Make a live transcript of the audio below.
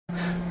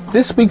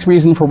This week's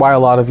reason for why a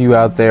lot of you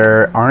out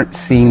there aren't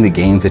seeing the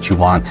gains that you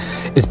want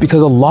is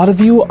because a lot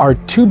of you are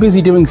too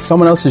busy doing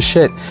someone else's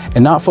shit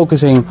and not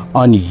focusing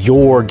on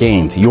your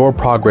gains, your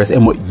progress,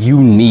 and what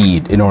you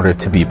need in order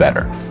to be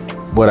better.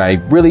 What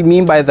I really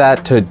mean by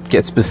that, to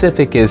get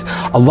specific, is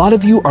a lot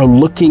of you are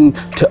looking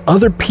to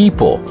other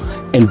people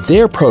and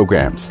their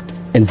programs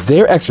and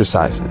their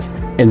exercises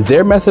and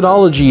their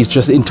methodologies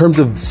just in terms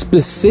of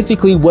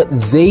specifically what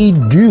they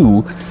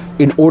do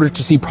in order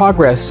to see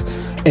progress,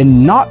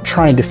 and not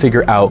trying to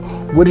figure out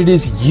what it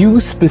is you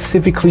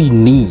specifically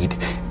need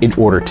in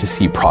order to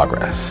see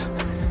progress.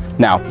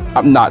 Now,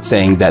 I'm not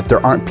saying that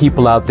there aren't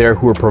people out there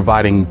who are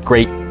providing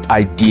great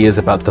ideas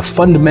about the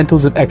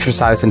fundamentals of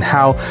exercise and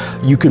how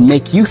you can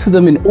make use of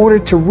them in order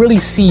to really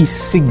see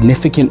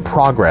significant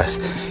progress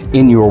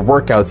in your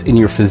workouts, in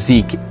your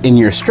physique, in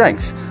your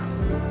strength.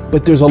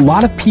 But there's a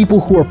lot of people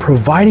who are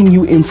providing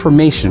you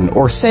information,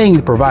 or saying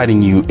they're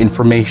providing you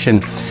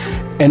information,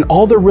 and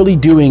all they're really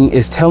doing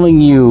is telling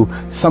you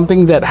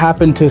something that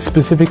happened to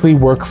specifically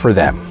work for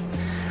them.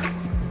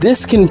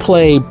 This can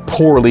play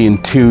poorly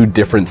in two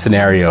different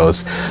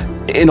scenarios.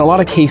 In a lot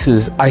of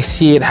cases, I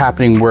see it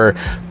happening where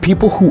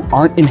people who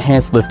aren't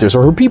enhanced lifters,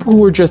 or people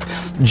who are just,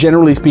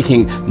 generally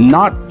speaking,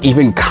 not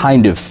even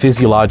kind of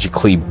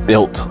physiologically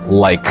built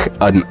like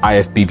an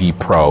IFBB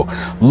pro,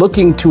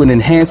 looking to an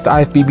enhanced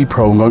IFBB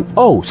pro and going,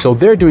 oh, so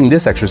they're doing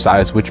this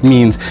exercise, which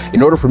means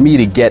in order for me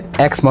to get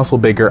X muscle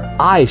bigger,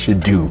 I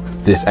should do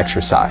this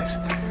exercise.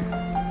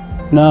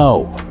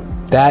 No,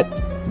 that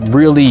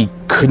really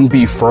couldn't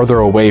be further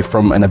away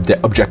from an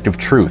objective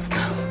truth.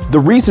 The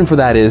reason for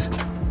that is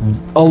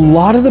a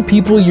lot of the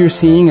people you're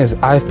seeing as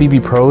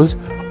IFBB pros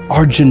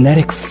are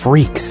genetic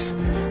freaks.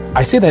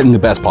 I say that in the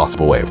best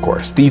possible way, of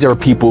course. These are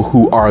people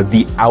who are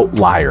the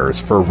outliers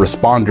for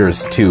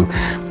responders to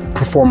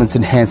performance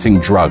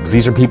enhancing drugs.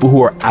 These are people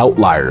who are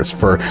outliers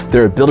for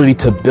their ability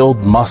to build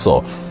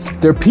muscle.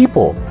 They're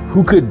people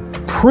who could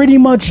pretty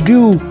much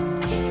do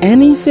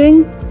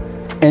anything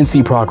and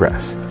see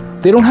progress.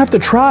 They don't have to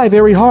try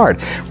very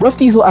hard. Rough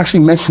Diesel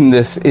actually mentioned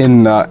this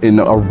in a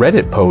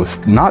Reddit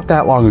post not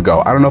that long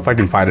ago. I don't know if I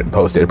can find it and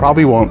post it. It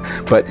probably won't,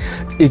 but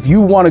if you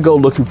want to go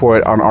looking for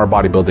it on Our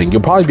Bodybuilding,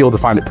 you'll probably be able to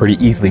find it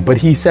pretty easily. But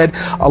he said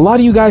a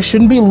lot of you guys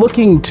shouldn't be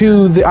looking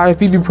to the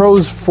IFBB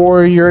pros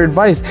for your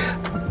advice.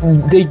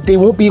 They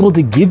won't be able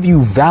to give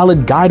you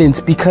valid guidance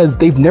because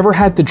they've never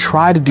had to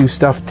try to do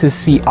stuff to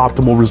see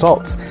optimal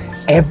results.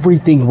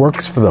 Everything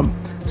works for them,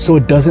 so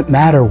it doesn't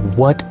matter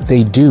what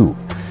they do.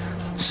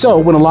 So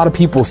when a lot of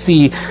people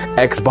see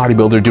X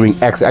bodybuilder doing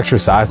X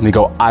exercise and they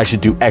go, I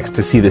should do X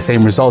to see the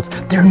same results,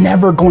 they're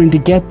never going to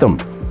get them.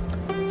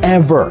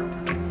 Ever.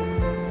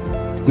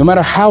 No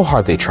matter how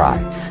hard they try,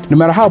 no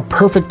matter how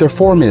perfect their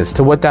form is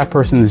to what that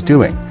person is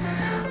doing.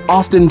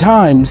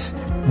 Oftentimes,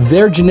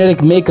 their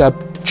genetic makeup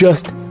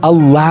just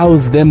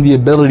allows them the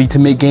ability to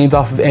make gains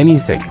off of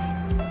anything.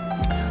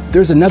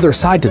 There's another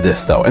side to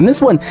this though, and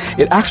this one,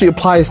 it actually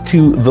applies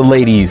to the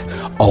ladies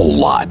a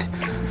lot.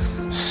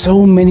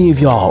 So many of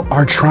y'all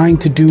are trying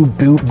to do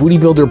booty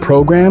builder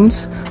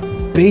programs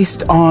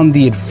based on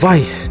the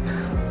advice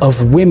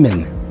of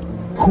women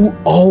who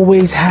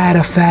always had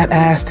a fat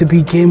ass to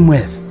begin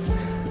with.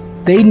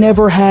 They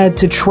never had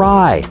to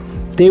try.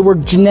 They were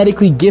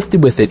genetically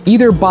gifted with it,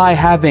 either by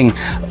having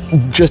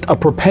just a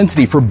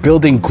propensity for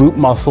building glute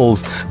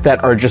muscles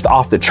that are just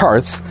off the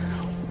charts,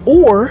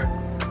 or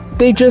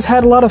they just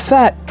had a lot of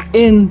fat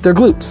in their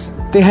glutes.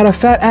 They had a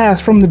fat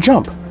ass from the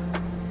jump.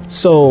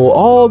 So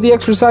all the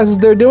exercises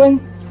they're doing,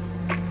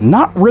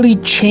 not really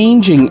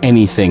changing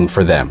anything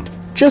for them,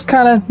 just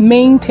kind of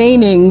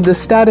maintaining the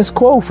status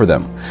quo for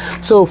them.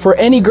 So for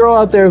any girl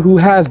out there who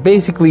has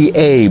basically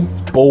a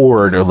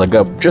board or like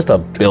just a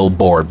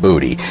billboard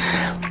booty,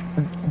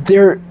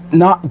 they're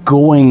not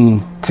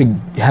going to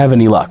have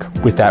any luck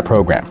with that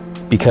program,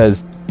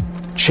 because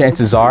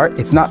chances are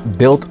it's not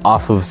built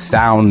off of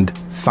sound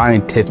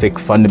scientific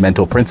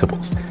fundamental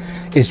principles.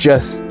 It's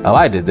just, oh,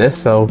 I did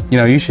this, so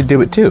you should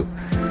do it too.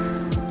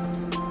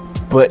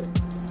 But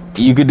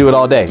you could do it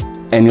all day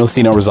and you'll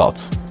see no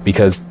results,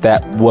 because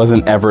that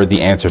wasn't ever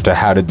the answer to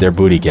how did their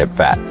booty get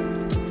fat.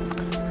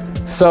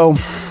 So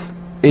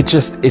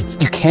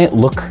you can't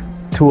look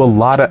to a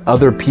lot of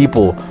other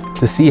people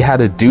to see how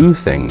to do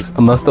things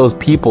unless those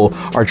people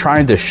are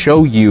trying to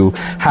show you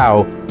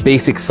how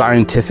basic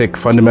scientific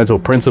fundamental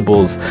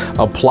principles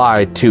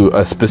apply to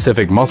a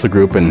specific muscle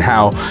group and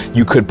how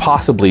you could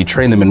possibly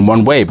train them in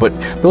one way. But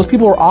those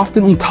people are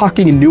often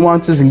talking in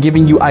nuances and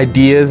giving you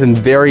ideas and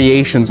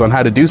variations on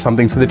how to do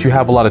something so that you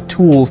have a lot of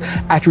tools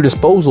at your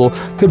disposal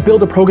to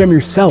build a program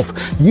yourself.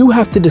 You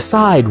have to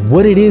decide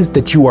what it is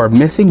that you are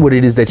missing, what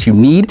it is that you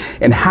need,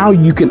 and how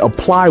you can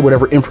apply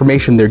whatever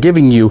information they're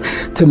giving you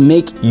to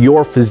make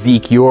your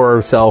physique,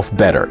 yourself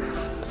better.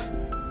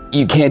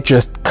 You can't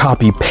just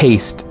copy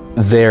paste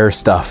their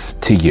stuff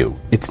to you.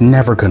 It's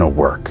never gonna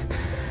work.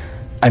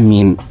 I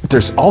mean,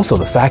 there's also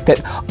the fact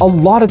that a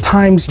lot of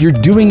times you're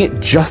doing it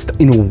just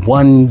in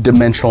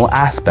one-dimensional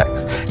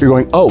aspects. You're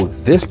going, oh,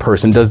 this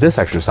person does this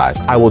exercise,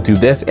 I will do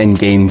this and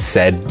gain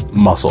said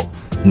muscle.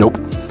 Nope.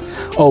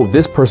 oh,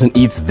 this person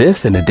eats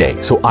this in a day,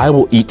 so I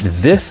will eat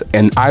this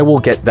and I will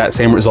get that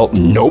same result.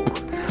 Nope.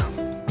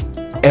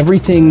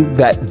 Everything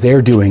that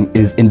they're doing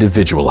is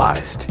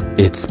individualized.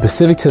 It's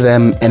specific to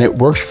them and it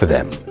works for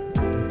them.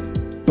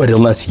 But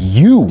unless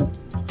you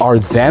are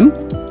them,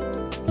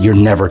 you're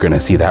never gonna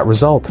see that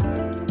result,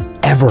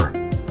 ever.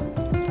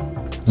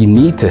 You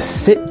need to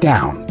sit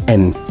down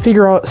and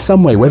figure out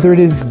some way, whether it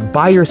is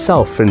by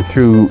yourself and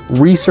through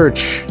research,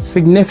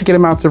 significant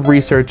amounts of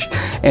research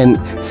and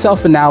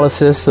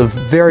self-analysis of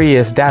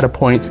various data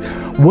points,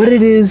 what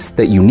it is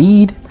that you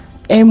need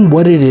and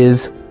what it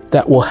is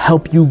that will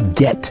help you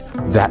get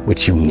that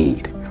which you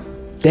need.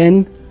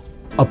 Then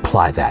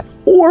apply that.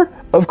 Or,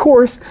 of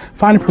course,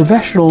 find a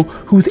professional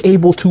who's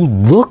able to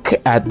look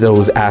at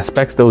those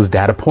aspects, those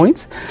data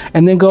points,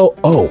 and then go,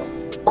 oh,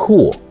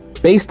 cool.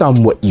 Based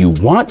on what you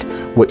want,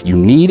 what you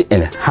need,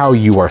 and how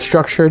you are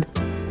structured,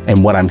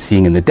 and what I'm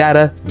seeing in the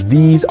data,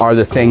 these are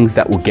the things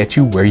that will get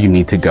you where you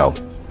need to go.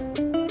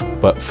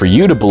 But for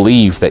you to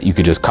believe that you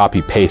could just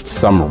copy paste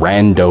some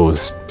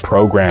rando's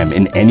program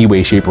in any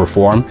way, shape, or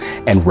form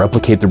and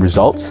replicate the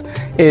results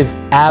is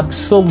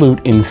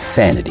absolute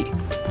insanity.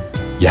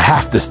 You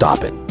have to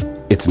stop it.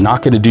 It's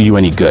not going to do you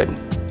any good,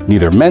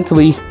 neither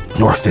mentally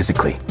nor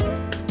physically.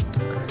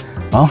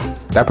 Well,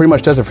 that pretty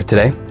much does it for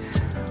today.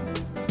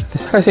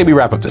 I say we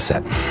wrap up the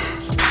set.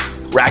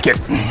 Rack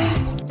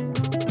it.